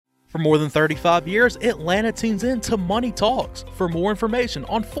For more than 35 years, Atlanta tunes in to Money Talks. For more information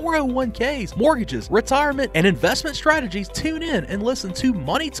on 401ks, mortgages, retirement, and investment strategies, tune in and listen to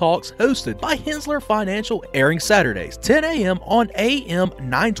Money Talks hosted by Hensler Financial, airing Saturdays, 10 a.m. on AM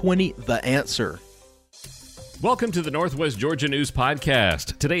 920 The Answer. Welcome to the Northwest Georgia News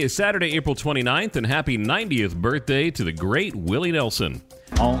Podcast. Today is Saturday, April 29th, and happy 90th birthday to the great Willie Nelson.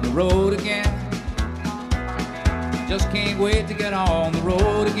 On the road again. Just can't wait to get on the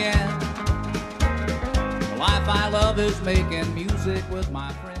road again. The life I love is making music with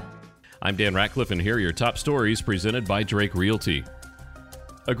my friends. I'm Dan Ratcliffe, and here are your top stories presented by Drake Realty.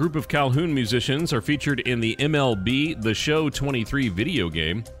 A group of Calhoun musicians are featured in the MLB the Show 23 video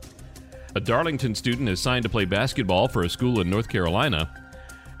game. A Darlington student is signed to play basketball for a school in North Carolina.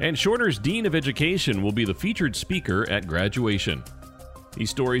 And Shorter's Dean of Education will be the featured speaker at graduation. These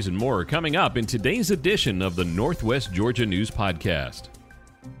stories and more are coming up in today's edition of the Northwest Georgia News Podcast.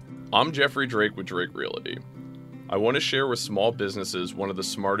 I'm Jeffrey Drake with Drake Realty. I want to share with small businesses one of the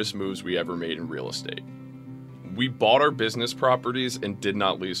smartest moves we ever made in real estate. We bought our business properties and did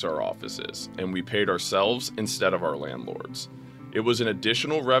not lease our offices, and we paid ourselves instead of our landlords. It was an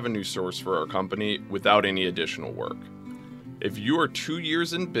additional revenue source for our company without any additional work. If you are 2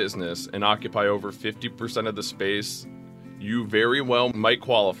 years in business and occupy over 50% of the space, you very well might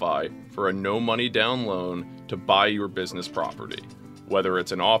qualify for a no money down loan to buy your business property. Whether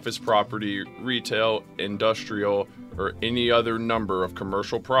it's an office property, retail, industrial, or any other number of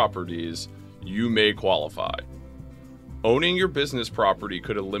commercial properties, you may qualify. Owning your business property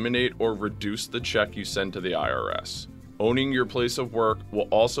could eliminate or reduce the check you send to the IRS. Owning your place of work will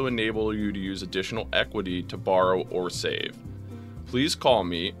also enable you to use additional equity to borrow or save. Please call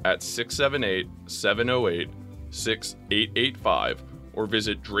me at 678-708-6885 or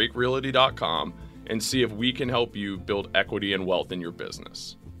visit drakerealty.com and see if we can help you build equity and wealth in your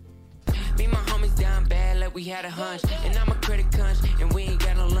business. Me and my homies down bad like we had a hunch, and I'm a critic hunch, and we ain't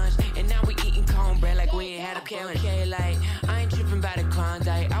got no lunch, and now we eating cornbread like we ain't had a lunch. Okay, like, I ain't tripping about the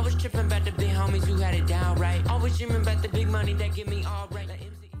Klondike, I was tripping about the big homies who had it down right, always dreaming about the big money that give me all right.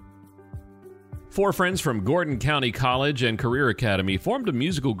 Four friends from Gordon County College and Career Academy formed a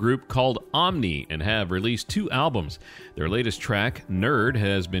musical group called Omni and have released 2 albums. Their latest track, Nerd,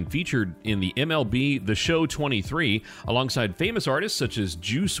 has been featured in the MLB The Show 23 alongside famous artists such as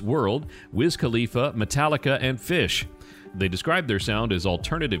Juice WRLD, Wiz Khalifa, Metallica, and Fish. They describe their sound as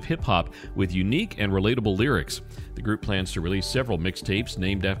alternative hip-hop with unique and relatable lyrics. The group plans to release several mixtapes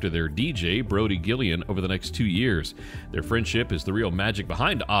named after their DJ, Brody Gillian, over the next 2 years. Their friendship is the real magic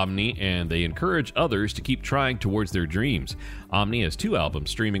behind Omni, and they encourage others to keep trying towards their dreams. Omni has 2 albums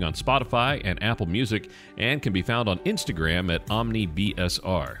streaming on Spotify and Apple Music and can be found on Instagram at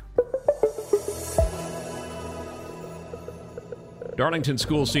OmniBSR. Darlington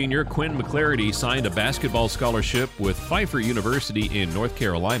School senior Quinn McClarity signed a basketball scholarship with Pfeiffer University in North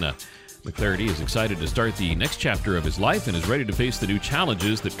Carolina. McClarity is excited to start the next chapter of his life and is ready to face the new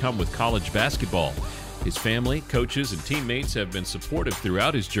challenges that come with college basketball. His family, coaches, and teammates have been supportive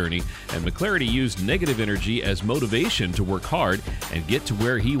throughout his journey, and McClarity used negative energy as motivation to work hard and get to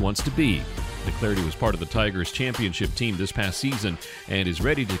where he wants to be. McClarity was part of the Tigers championship team this past season and is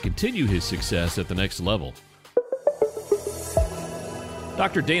ready to continue his success at the next level.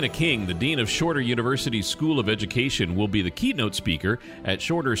 Dr. Dana King, the Dean of Shorter University's School of Education, will be the keynote speaker at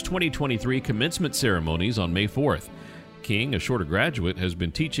Shorter's 2023 commencement ceremonies on May 4th. King, a Shorter graduate, has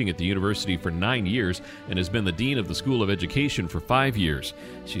been teaching at the university for 9 years and has been the Dean of the School of Education for 5 years.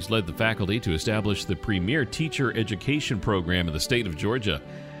 She's led the faculty to establish the premier teacher education program in the state of Georgia.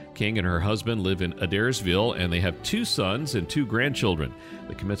 King and her husband live in Adairsville, and they have 2 sons and 2 grandchildren.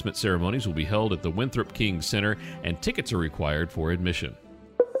 The commencement ceremonies will be held at the Winthrop King Center, and tickets are required for admission.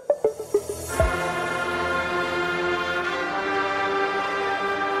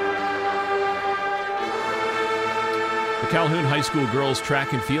 The Calhoun High School girls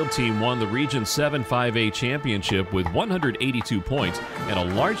track and field team won the Region 7 5A championship with 182 points and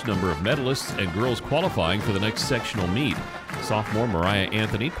a large number of medalists and girls qualifying for the next sectional meet. Sophomore Mariah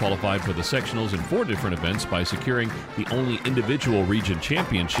Anthony qualified for the sectionals in 4 different events by securing the only individual region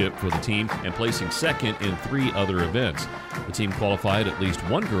championship for the team and placing second in 3 other events. The team qualified at least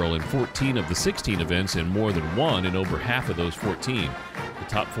 1 girl in 14 of the 16 events and more than 1 in over half of those 14. The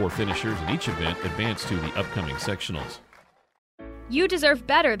top 4 finishers in each event advanced to the upcoming sectionals. You deserve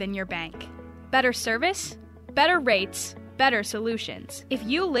better than your bank. Better service, better rates, better solutions. If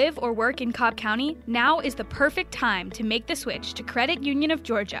you live or work in Cobb County, now is the perfect time to make the switch to Credit Union of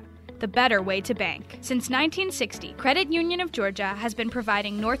Georgia. the better way to bank. Since 1960, Credit Union of Georgia has been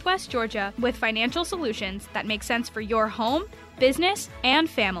providing Northwest Georgia with financial solutions that make sense for your home, business, and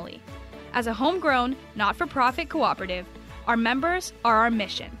family. As a homegrown, not-for-profit cooperative, our members are our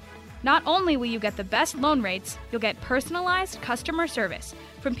mission. Not only will you get the best loan rates, you'll get personalized customer service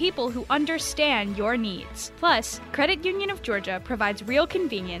from people who understand your needs. Plus, Credit Union of Georgia provides real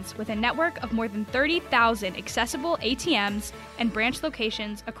convenience with a network of more than 30,000 accessible ATMs and branch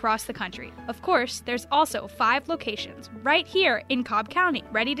locations across the country. Of course, there's also 5 locations right here in Cobb County.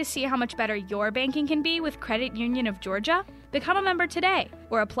 Ready to see how much better your banking can be with Credit Union of Georgia? Become a member today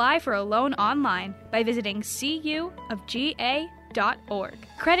or apply for a loan online by visiting cuofga.org.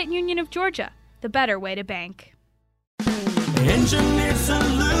 Credit Union of Georgia, the better way to bank. Engineered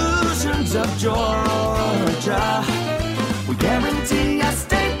Solutions of Georgia. We guarantee a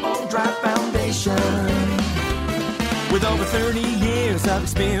stable, dry foundation. With over 30 years of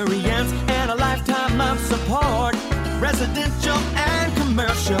experience and a lifetime of support, residential and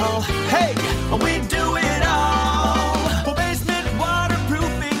commercial. Hey, we do it all. For basement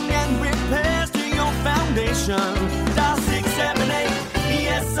waterproofing and repairs to your foundation. Dial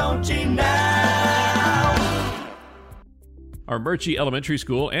 678-ESOG now. Armurchie Elementary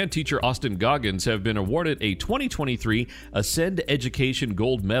School and teacher Austin Goggins have been awarded a 2023 Ascend Education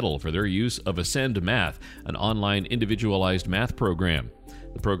Gold Medal for their use of Ascend Math, an online individualized math program.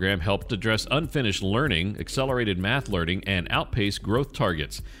 The program helped address unfinished learning, accelerated math learning, and outpaced growth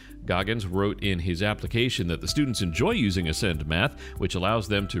targets. Goggins wrote in his application that the students enjoy using Ascend Math, which allows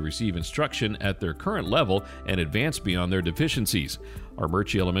them to receive instruction at their current level and advance beyond their deficiencies.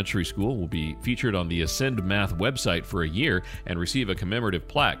 Armurchie Elementary School will be featured on the Ascend Math website for a year and receive a commemorative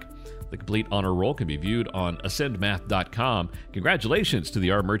plaque. The complete honor roll can be viewed on ascendmath.com. Congratulations to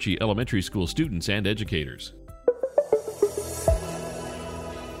the Armurchie Elementary School students and educators.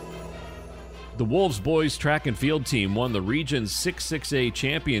 The Wolves boys track and field team won the region's 6-6A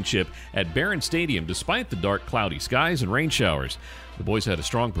championship at Barron Stadium despite the dark, cloudy skies and rain showers. The boys had a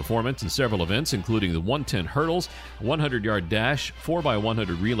strong performance in several events, including the 110 hurdles, 100-yard dash,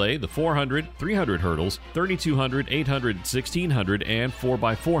 4x100 relay, the 400, 300 hurdles, 3200, 800, 1600, and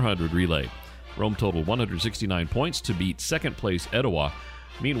 4x400 relay. Rome totaled 169 points to beat second-place Etowah.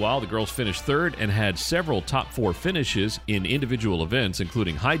 Meanwhile, the girls finished third and had several top 4 finishes in individual events,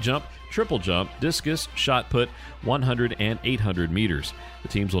 including high jump, triple jump, discus, shot put, 100 and 800 meters. The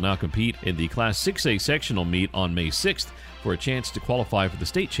teams will now compete in the Class 6A sectional meet on May 6th for a chance to qualify for the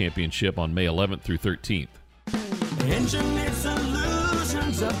state championship on May 11th through 13th. Engineered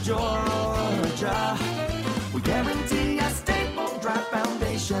Solutions of Georgia. We guarantee a stable, dry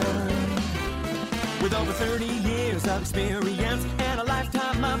foundation. With over 30 years of experience and a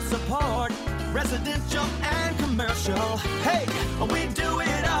lifetime of support, residential and commercial. Hey, we do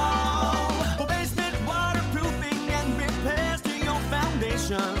it all. For basement waterproofing and repairs to your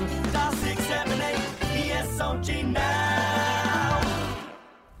foundation. Dial 678-ESOG now.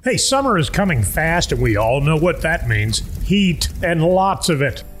 Hey, summer is coming fast, and we all know what that means. Heat, and lots of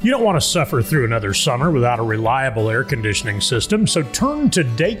it. You don't want to suffer through another summer without a reliable air conditioning system, so turn to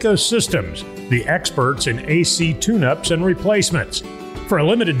Dayco Systems, the experts in AC tune-ups and replacements. For a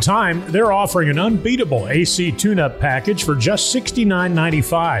limited time, they're offering an unbeatable AC tune-up package for just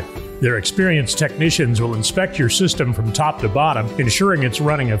 $69.95. Their experienced technicians will inspect your system from top to bottom, ensuring it's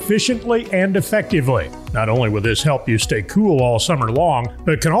running efficiently and effectively. Not only will this help you stay cool all summer long,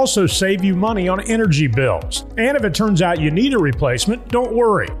 but it can also save you money on energy bills. And if it turns out you need a replacement, don't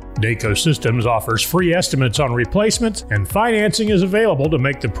worry. Dayco Systems offers free estimates on replacements, and financing is available to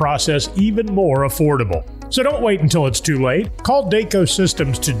make the process even more affordable. So don't wait until it's too late. Call Dayco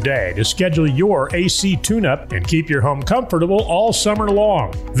Systems today to schedule your AC tune-up and keep your home comfortable all summer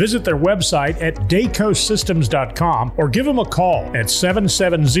long. Visit their website at daycosystems.com or give them a call at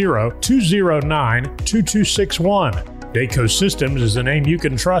 770-209-2261. Dayco Systems is the name you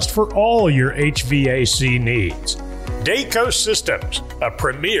can trust for all your HVAC needs. Dayco Systems, a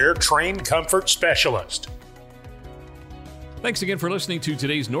premier trained comfort specialist. Thanks again for listening to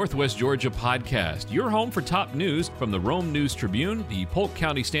today's Northwest Georgia podcast, your home for top news from the Rome News Tribune, the Polk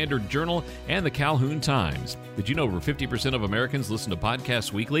County Standard Journal, and the Calhoun Times. Did you know over 50% of Americans listen to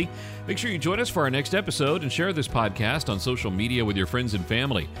podcasts weekly? Make sure you join us for our next episode and share this podcast on social media with your friends and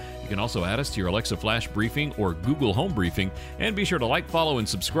family. You can also add us to your Alexa Flash Briefing or Google Home Briefing, and be sure to like, follow, and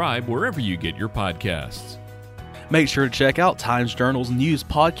subscribe wherever you get your podcasts. Make sure to check out Times Journal's news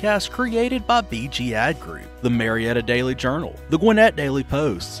podcast created by BG Ad Group, the Marietta Daily Journal, the Gwinnett Daily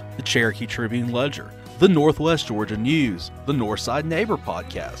Post, the Cherokee Tribune Ledger, the Northwest Georgia News, the Northside Neighbor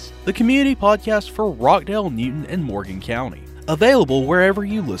Podcast, the community podcast for Rockdale, Newton, and Morgan County, Available wherever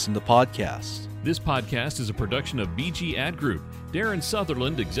you listen to podcasts. This podcast is a production of BG Ad Group. Darren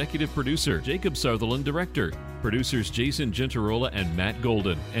Sutherland, executive producer. Jacob Sutherland, director. Producers Jason Gentarola and Matt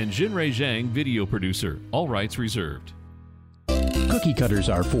Golden. And Jinrei Zhang, video producer. All rights reserved. Cookie cutters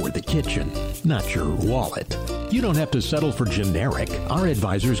are for the kitchen, not your wallet. You don't have to settle for generic. Our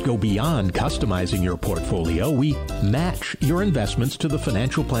advisors go beyond customizing your portfolio. We match your investments to the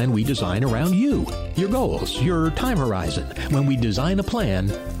financial plan we design around you, your goals, your time horizon, when we design a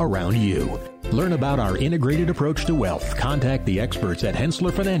plan around you. Learn about our integrated approach to wealth. Contact the experts at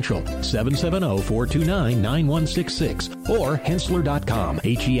Hensler Financial, 770-429-9166, or Hensler.com,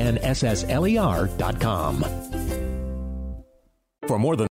 HENSSLER.com. For more than